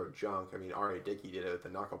just to throw junk, I mean, R.A. Dickey did it with the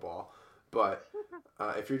knuckleball. But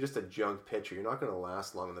if you're just a junk pitcher, you're not going to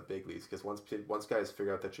last long in the big leagues because once guys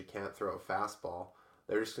figure out that you can't throw a fastball,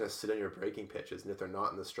 they're just going to sit on your breaking pitches. And if they're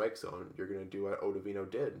not in the strike zone, you're going to do what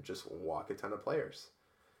Ottavino did and just walk a ton of players.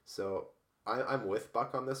 So I'm with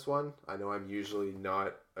Buck on this one. I know I'm usually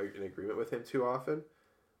not in agreement with him too often.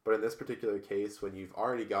 But in this particular case, when you've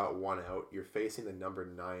already got one out, you're facing the number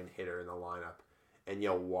 9 hitter in the lineup, and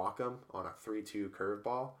you'll walk him on a 3-2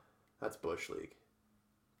 curveball, that's Bush League.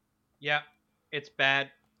 Yeah, it's bad.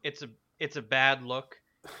 It's a bad look.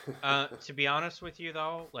 To be honest with you,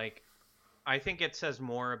 though, like, I think it says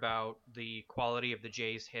more about the quality of the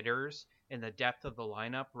Jays hitters and the depth of the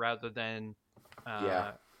lineup rather than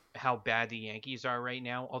how bad the Yankees are right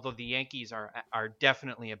now. Although the Yankees are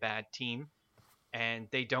definitely a bad team, and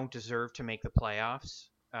they don't deserve to make the playoffs.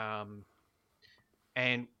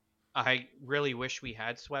 And I really wish we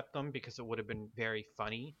had swept them because it would have been very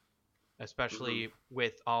funny, especially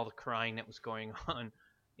with all the crying that was going on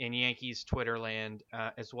in Yankees Twitter land,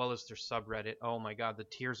 as well as their subreddit. Oh my God, the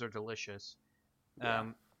tears are delicious. Yeah.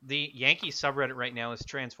 The Yankee subreddit right now is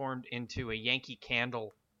transformed into a Yankee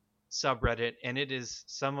Candle subreddit, and it is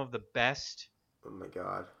some of the best Oh my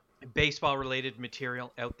God. baseball related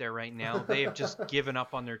material out there right now. They have just given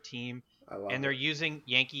up on their team, and they're using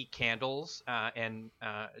Yankee candles and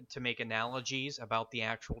to make analogies about the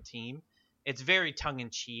actual team. it's very tongue in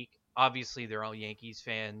cheek. Obviously, they're all Yankees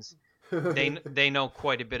fans. They know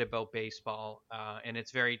quite a bit about baseball, and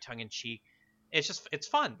it's very tongue in cheek. It's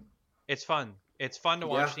fun. It's fun. It's fun to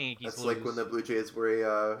Yeah, watch the Yankees that's like when the lose. Blue Jays were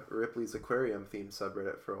a Ripley's Aquarium theme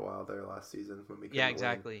subreddit for a while there last season when we Yeah, couldn't win.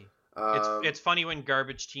 exactly. Um, It's funny when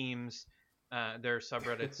garbage teams, their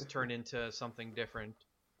subreddits turn into something different.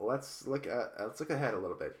 let's look ahead a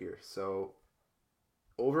little bit here. So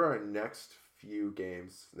over our next few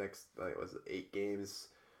games, next like was it 8 games,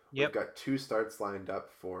 we've Yep. got 2 starts lined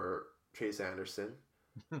up for Chase Anderson.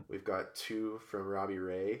 We've got 2 from Robbie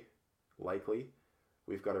Ray, likely.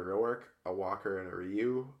 We've got a Roark, a Walker, and a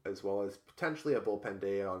Ryu, as well as potentially a bullpen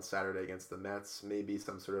day on Saturday against the Mets. Maybe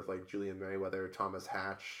some sort of like Julian Merriweather, Thomas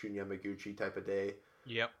Hatch, Shunya Maguchi type of day.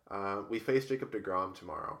 Yep. We face Jacob DeGrom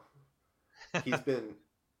tomorrow. He's been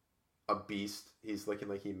a beast. He's looking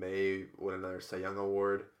like he may win another Cy Young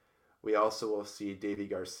award. We also will see Davy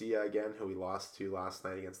Garcia again, who we lost to last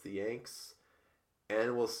night against the Yanks.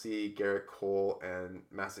 And we'll see Garrett Cole and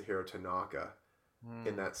Masahiro Tanaka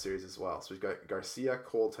in that series as well. So we've got Garcia,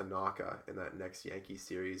 Cole, Tanaka in that next Yankee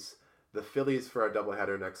series. The Phillies for our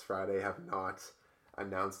doubleheader next Friday have not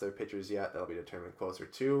announced their pitchers yet. That'll be determined closer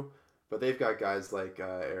to. But they've got guys like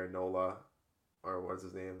Aaron Nola, or what's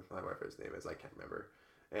his name? I don't know what his name is. I can't remember.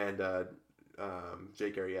 And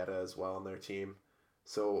Jake Arrieta as well on their team.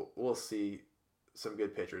 So we'll see some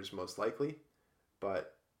good pitchers most likely.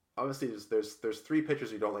 But obviously there's 3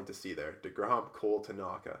 pitchers you don't like to see there: DeGrom, Cole,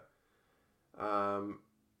 Tanaka.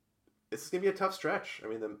 This is gonna be a tough stretch. I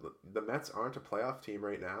mean, the Mets aren't a playoff team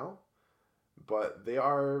right now, but they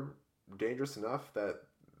are dangerous enough that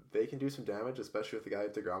they can do some damage, especially with the guy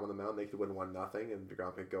DeGrom on the mound. They could win 1-0, and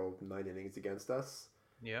DeGrom could go 9 innings against us.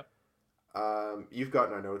 Yep. You've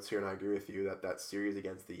gotten our notes here, and I agree with you that that series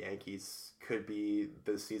against the Yankees could be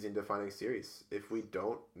the season-defining series. If we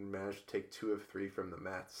don't manage to take 2 of 3 from the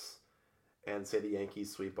Mets, and say the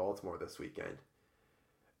Yankees sweep Baltimore this weekend,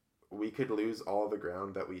 we could lose all of the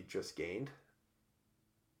ground that we just gained,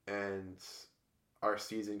 and our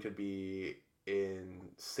season could be in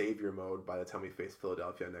savior mode by the time we face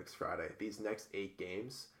Philadelphia next Friday. These next 8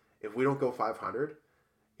 games, if we don't go 500,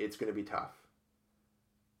 it's going to be tough.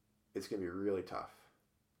 It's going to be really tough.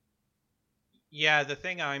 Yeah, the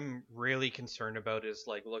thing I'm really concerned about is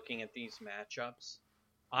like looking at these matchups.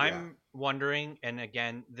 I'm wondering, and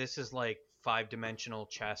again, this is like 5-dimensional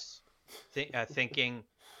chess thinking.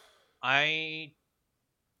 I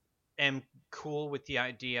am cool with the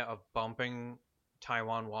idea of bumping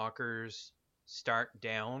Taijuan Walker's start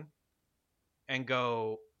down and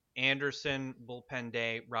go Anderson, bullpen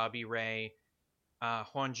day, Robbie Ray,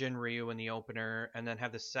 Hyunjin Ryu in the opener, and then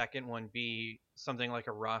have the second one be something like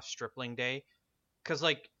a Ross Stripling day. Because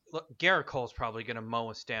like look, Garrett Cole's probably gonna mow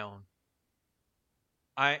us down.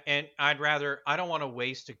 I don't want to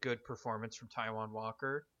waste a good performance from Taijuan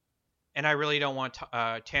Walker, and I really don't want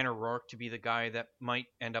Tanner Roark to be the guy that might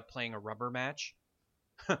end up playing a rubber match.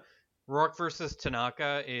 Rourke versus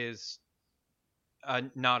Tanaka is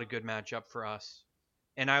not a good matchup for us,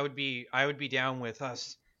 and I would be down with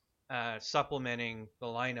us supplementing the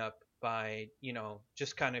lineup by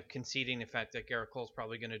just kind of conceding the fact that Garrett Cole's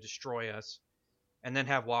probably going to destroy us, and then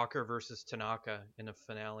have Walker versus Tanaka in the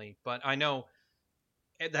finale. But I know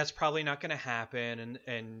that's probably not going to happen,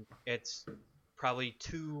 and it's probably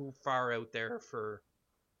too far out there for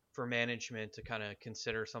management to kind of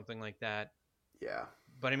consider something like that. Yeah.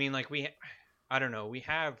 But I mean, like I don't know, we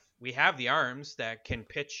have the arms that can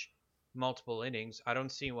pitch multiple innings. I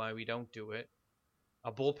don't see why we don't do it.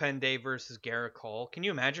 A bullpen day versus Garrett Cole. Can you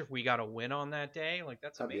imagine if we got a win on that day? Like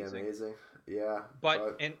that's That'd amazing. be amazing. Yeah.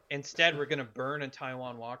 But instead, we're gonna burn a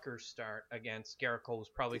Taijuan Walker start against Garrett Cole, who's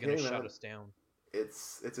probably gonna shut us down.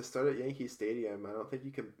 It's a start at Yankee Stadium. I don't think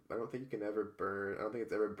you can ever burn. I don't think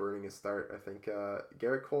it's ever burning a start. I think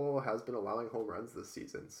Garrett Cole has been allowing home runs this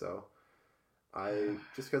season. So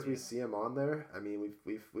just because we see him on there, I mean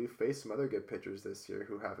we've faced some other good pitchers this year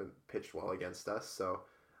who haven't pitched well against us. So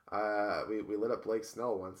we lit up Blake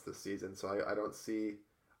Snell once this season. So I don't see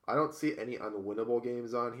any unwinnable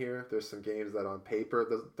games on here. There's some games that on paper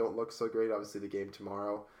don't look so great. Obviously the game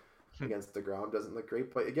tomorrow against DeGrom doesn't look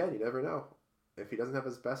great, but again, you never know. If he doesn't have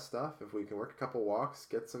his best stuff, if we can work a couple walks,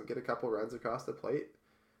 get a couple runs across the plate,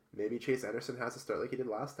 maybe Chase Anderson has to start like he did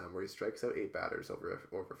last time, where he strikes out 8 batters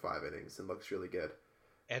over 5 innings and looks really good.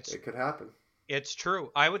 It could happen. It's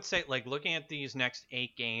true. I would say, like, looking at these next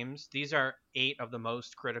 8 games, these are 8 of the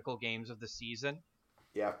most critical games of the season.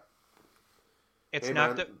 Yeah. It's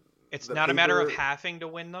not a matter of having to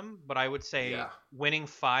win them, but I would say winning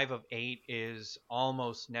 5 of 8 is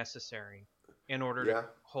almost necessary in order to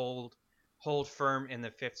hold firm in the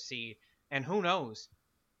 5th seed. And who knows?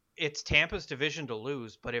 It's Tampa's division to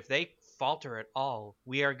lose, but if they falter at all,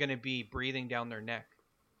 we are going to be breathing down their neck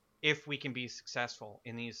if we can be successful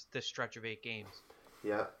in this stretch of 8 games.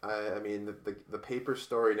 Yeah, I mean, the paper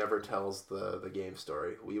story never tells the game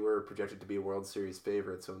story. We were projected to be World Series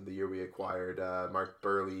favorites when the year we acquired Mark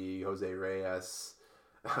Burley, Jose Reyes,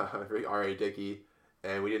 R.A. Dickey,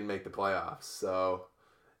 and we didn't make the playoffs. So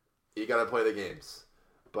you got to play the games.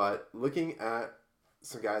 But looking at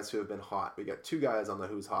some guys who have been hot, we got two guys on the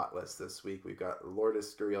Who's Hot list this week. We've got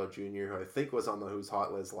Lourdes Gurriel Jr., who I think was on the Who's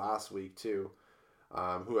Hot list last week too,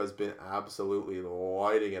 who has been absolutely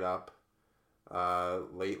lighting it up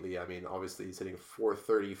lately. I mean, obviously he's hitting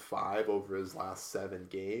 435 over his last 7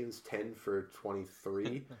 games, 10 for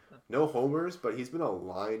 23. No homers, but he's been a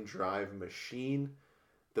line drive machine.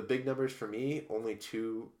 The big numbers for me, only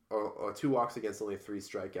two walks against only 3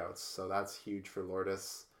 strikeouts, so that's huge for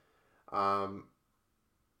Lourdes.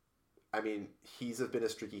 I mean, he's been a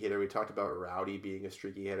streaky hitter. We talked about Rowdy being a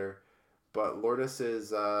streaky hitter. But Lourdes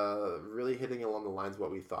is really hitting along the lines of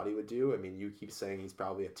what we thought he would do. I mean, you keep saying he's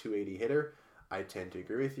probably a 280 hitter. I tend to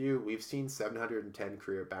agree with you. We've seen 710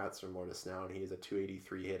 career bats from Lourdes now, and he is a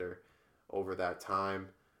 283 hitter over that time.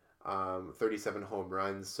 37 home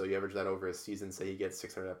runs, so you average that over a season, say he gets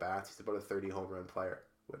 600 at bats, he's about a 30 home run player,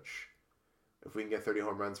 which if we can get 30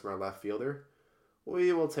 home runs from our left fielder,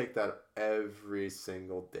 we will take that every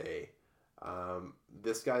single day.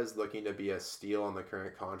 This guy's looking to be a steal on the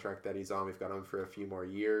current contract that he's on. We've got him for a few more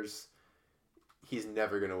years. He's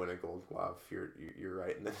never going to win a Gold Glove. You're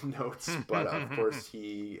right in the notes, but of course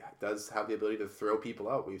he does have the ability to throw people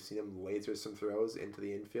out. We've seen him laser some throws into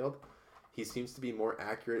the infield. He seems to be more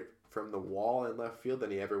accurate from the wall in left field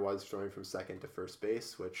than he ever was throwing from second to first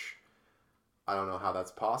base, which I don't know how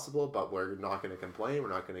that's possible, but we're not going to complain. We're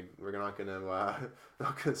not going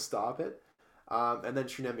to stop it. And then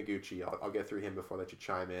Shin Yamaguchi, I'll get through him before I let you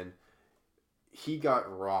chime in. He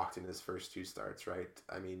got rocked in his first 2 starts, right?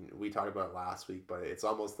 I mean, we talked about it last week, but it's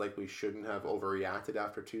almost like we shouldn't have overreacted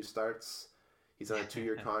after 2 starts. He's on a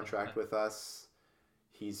 2-year contract with us.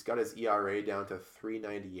 He's got his ERA down to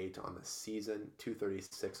 3.98 on the season,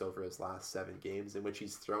 2.36 over his last 7 games, in which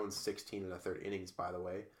he's thrown 16 1/3 innings, by the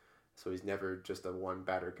way. So he's never just a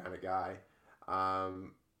one-batter kind of guy.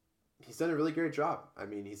 He's done a really great job. I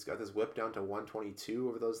mean, he's got his whip down to 122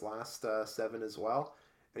 over those last 7 as well.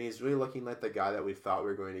 And he's really looking like the guy that we thought we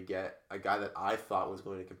were going to get, a guy that I thought was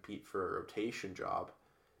going to compete for a rotation job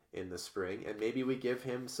in the spring. And maybe we give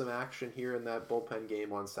him some action here in that bullpen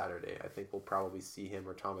game on Saturday. I think we'll probably see him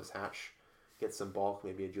or Thomas Hatch get some bulk,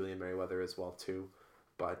 maybe a Julian Merriweather as well too.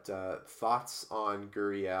 But thoughts on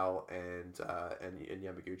Gurriel and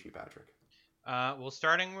Yamaguchi, Patrick? Well,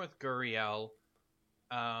 starting with Gurriel,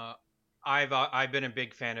 I've been a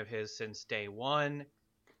big fan of his since day one.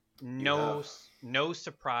 No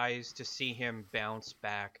surprise to see him bounce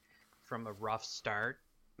back from a rough start.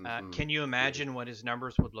 Can you imagine what his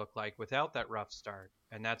numbers would look like without that rough start?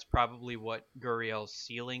 And that's probably what Gurriel's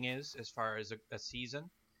ceiling is as far as a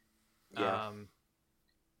season. Yeah.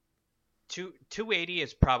 280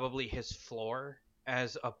 is probably his floor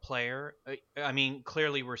as a player. I mean,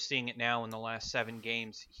 clearly we're seeing it now in the last 7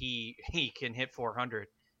 games. He can hit 400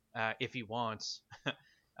 if he wants.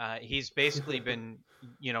 He's basically been,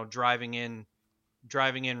 driving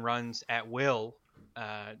in runs at will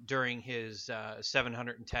during his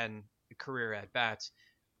 710 career at bats.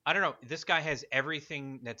 I don't know. This guy has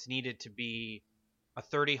everything that's needed to be a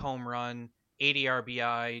 30 home run, 80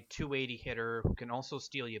 RBI, 280 hitter who can also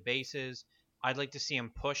steal you bases. I'd like to see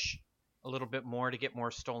him push a little bit more to get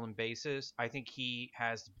more stolen bases. I think he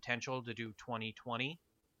has the potential to do 20-20.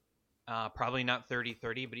 Probably not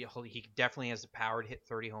 30-30, but he definitely has the power to hit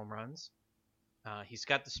 30 home runs. He's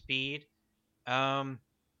got the speed. I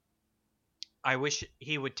wish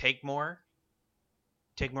he would take more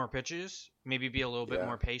pitches, maybe be a little bit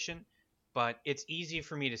more patient. But it's easy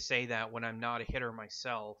for me to say that when I'm not a hitter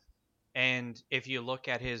myself. And if you look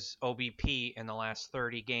at his OBP in the last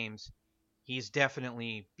 30 games, he's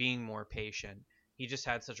definitely being more patient. He just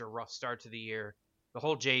had such a rough start to the year. The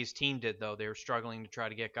whole Jays team did, though. They were struggling to try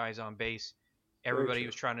to get guys on base. Everybody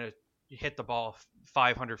was trying to hit the ball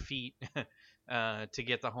 500 feet to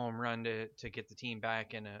get the home run to get the team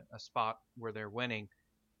back in a spot where they're winning.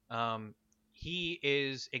 He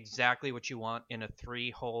is exactly what you want in a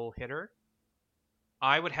 3-hole hitter.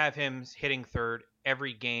 I would have him hitting third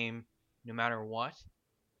every game, no matter what.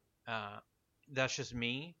 That's just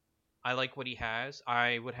me. I like what he has.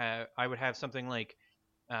 I would have something like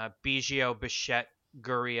Biggio, Bichette,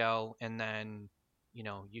 Gurriel, and then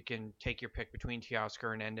you can take your pick between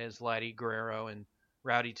Teoscar Hernandez, Vladdy Guerrero, and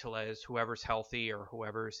Rowdy Tellez, whoever's healthy or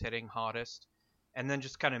whoever's hitting hottest, and then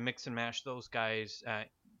just kind of mix and mash those guys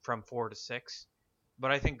from 4 to 6.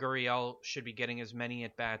 But I think Gurriel should be getting as many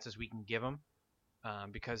at bats as we can give him,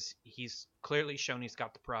 because he's clearly shown he's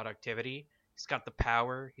got the productivity, he's got the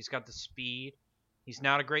power, he's got the speed. He's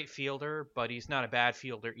not a great fielder, but he's not a bad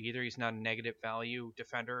fielder either. He's not a negative value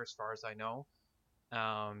defender as far as I know.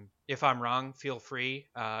 If I'm wrong, feel free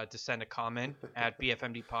to send a comment at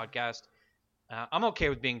BFMD Podcast. I'm okay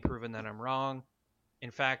with being proven that I'm wrong.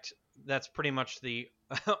 In fact, that's pretty much the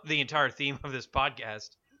the entire theme of this podcast,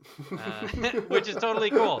 which is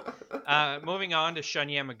totally cool. Moving on to Shun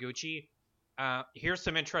Yamaguchi. Here's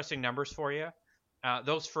some interesting numbers for you.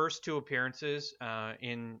 Those first 2 appearances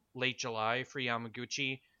in late July for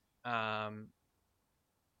Yamaguchi,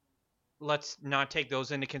 let's not take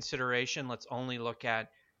those into consideration. Let's only look at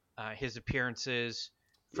his appearances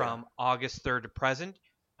from August 3rd to present.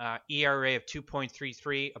 ERA of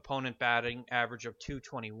 2.33, opponent batting average of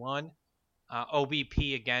 221,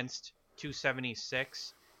 OBP against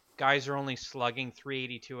 276. Guys are only slugging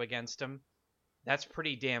 382 against him. That's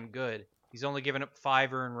pretty damn good. He's only given up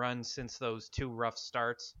 5 earned runs since those 2 rough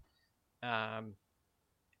starts.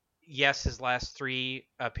 Yes, his last 3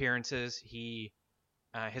 appearances, he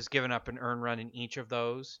has given up an earned run in each of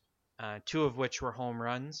those, 2 of which were home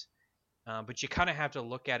runs. But you kind of have to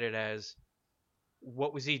look at it as,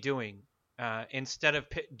 what was he doing? Instead of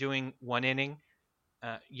doing 1 inning,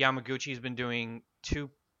 Yamaguchi's been doing 2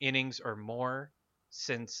 innings or more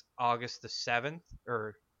since August the 7th.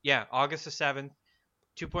 August the 7th.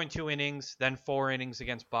 2.2 innings, then 4 innings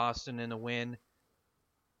against Boston in a win,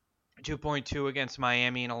 2.2 against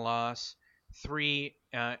Miami in a loss, 3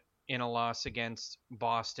 in a loss against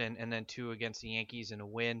Boston, and then 2 against the Yankees in a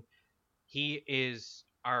win. He is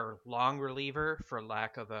our long reliever, for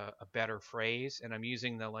lack of a better phrase, and I'm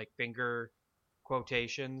using the finger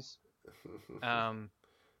quotations.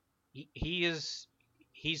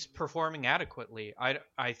 He's performing adequately.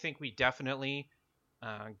 I think we definitely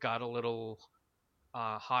got a little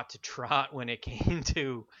hot to trot when it came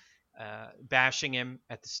to bashing him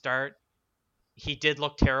at the start. He did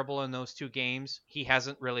look terrible in those 2 games. He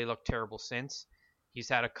hasn't really looked terrible since. He's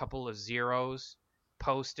had a couple of zeros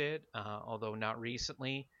posted, although not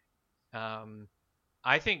recently.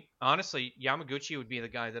 I think, honestly, Yamaguchi would be the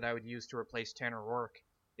guy that I would use to replace Tanner Roark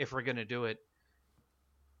if we're going to do it.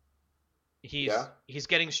 He's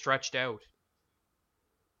getting stretched out.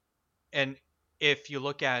 And if you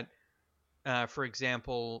look at, for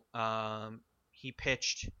example, he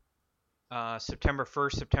pitched September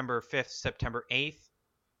 1st, September 5th, September 8th.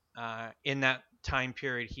 In that time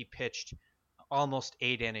period, he pitched almost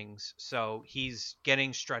 8 innings. So he's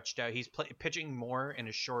getting stretched out. He's pitching more in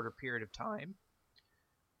a shorter period of time,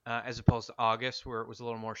 as opposed to August, where it was a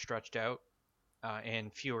little more stretched out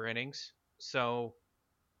and fewer innings. So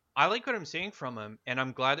I like what I'm seeing from him, and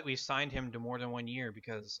I'm glad that we signed him to more than 1 year,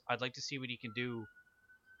 because I'd like to see what he can do,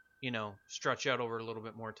 stretch out over a little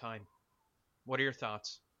bit more time. What are your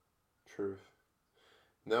thoughts? Truth.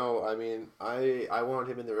 No, I mean, I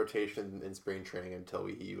wanted him in the rotation in spring training until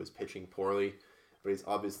he was pitching poorly, but he's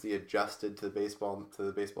obviously adjusted to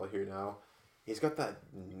the baseball here now. He's got that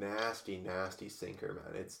nasty sinker,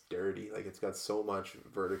 man. It's dirty. It's got so much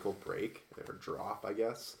vertical break or drop, I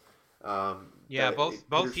guess.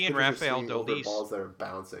 Both he and Rafael Dolis. Balls that are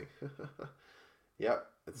bouncing. Yep,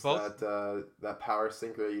 it's that power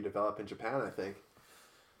sinker that you develop in Japan, I think.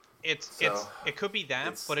 It could be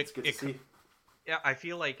that, but it could. Yeah, I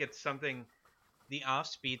feel like it's something, the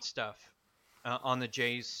off-speed stuff on the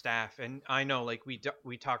Jays staff, and I know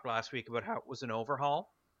we talked last week about how it was an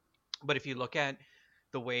overhaul, but if you look at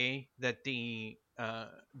the way that the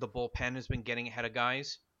bullpen has been getting ahead of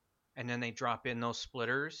guys, and then they drop in those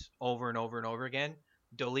splitters over and over and over again,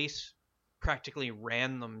 Dolis practically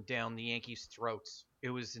ran them down the Yankees' throats. It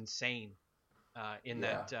was insane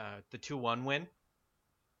that the 2-1 win.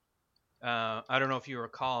 I don't know if you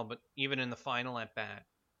recall, but even in the final at bat,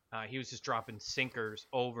 he was just dropping sinkers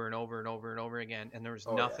over and over and over and over again, and there was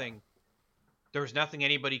nothing. There was nothing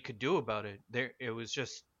anybody could do about it.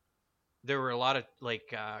 There were a lot of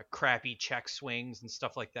crappy check swings and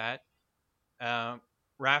stuff like that.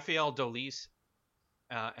 Rafael Dolis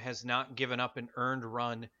has not given up an earned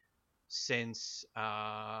run since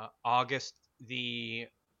August the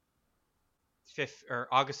 5th or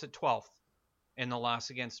August the 12th. In the loss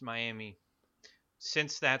against Miami.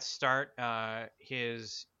 Since that start,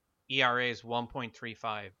 his ERA is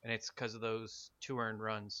 1.35, and it's because of those 2 earned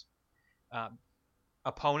runs.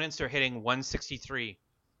 Opponents are hitting 163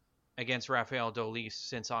 against Rafael Dolis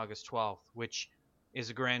since August 12th, which is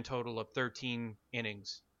a grand total of 13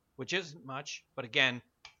 innings, which isn't much, but again,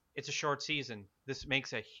 it's a short season. This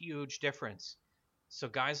makes a huge difference. So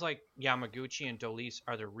guys like Yamaguchi and Dolis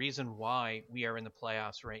are the reason why we are in the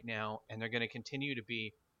playoffs right now, and they're going to continue to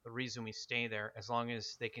be the reason we stay there as long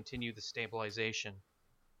as they continue the stabilization.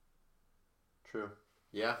 True.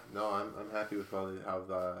 Yeah, no, I'm happy with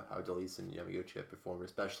how Dolis and Yamaguchi have performed,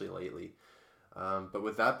 especially lately. But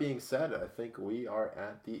with that being said, I think we are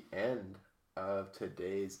at the end of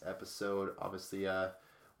today's episode. Obviously,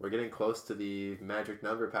 we're getting close to the magic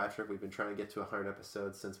number, Patrick. We've been trying to get to 100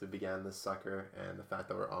 episodes since we began this sucker, and the fact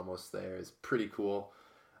that we're almost there is pretty cool.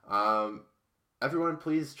 Everyone,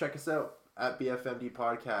 please check us out at BFMD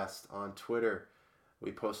Podcast on Twitter.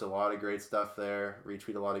 We post a lot of great stuff there,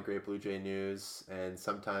 retweet a lot of great Blue Jay news, and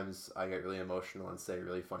sometimes I get really emotional and say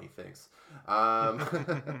really funny things.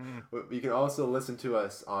 You can also listen to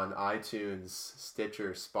us on iTunes,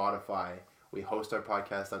 Stitcher, Spotify. We host our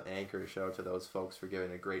podcast on Anchor. Shout out to those folks for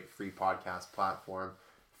giving a great free podcast platform.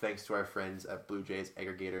 Thanks to our friends at Blue Jays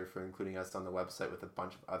Aggregator for including us on the website with a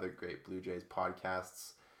bunch of other great Blue Jays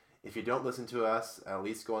podcasts. If you don't listen to us, at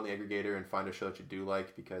least go on the aggregator and find a show that you do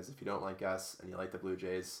like, because if you don't like us and you like the Blue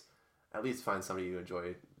Jays, at least find somebody you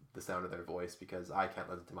enjoy the sound of their voice, because I can't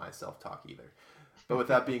listen to myself talk either. But with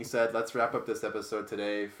that being said, let's wrap up this episode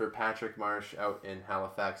today. For Patrick Marsh out in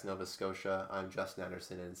Halifax, Nova Scotia, I'm Justin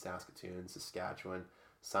Anderson in Saskatoon, Saskatchewan.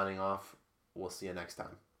 Signing off. We'll see you next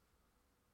time.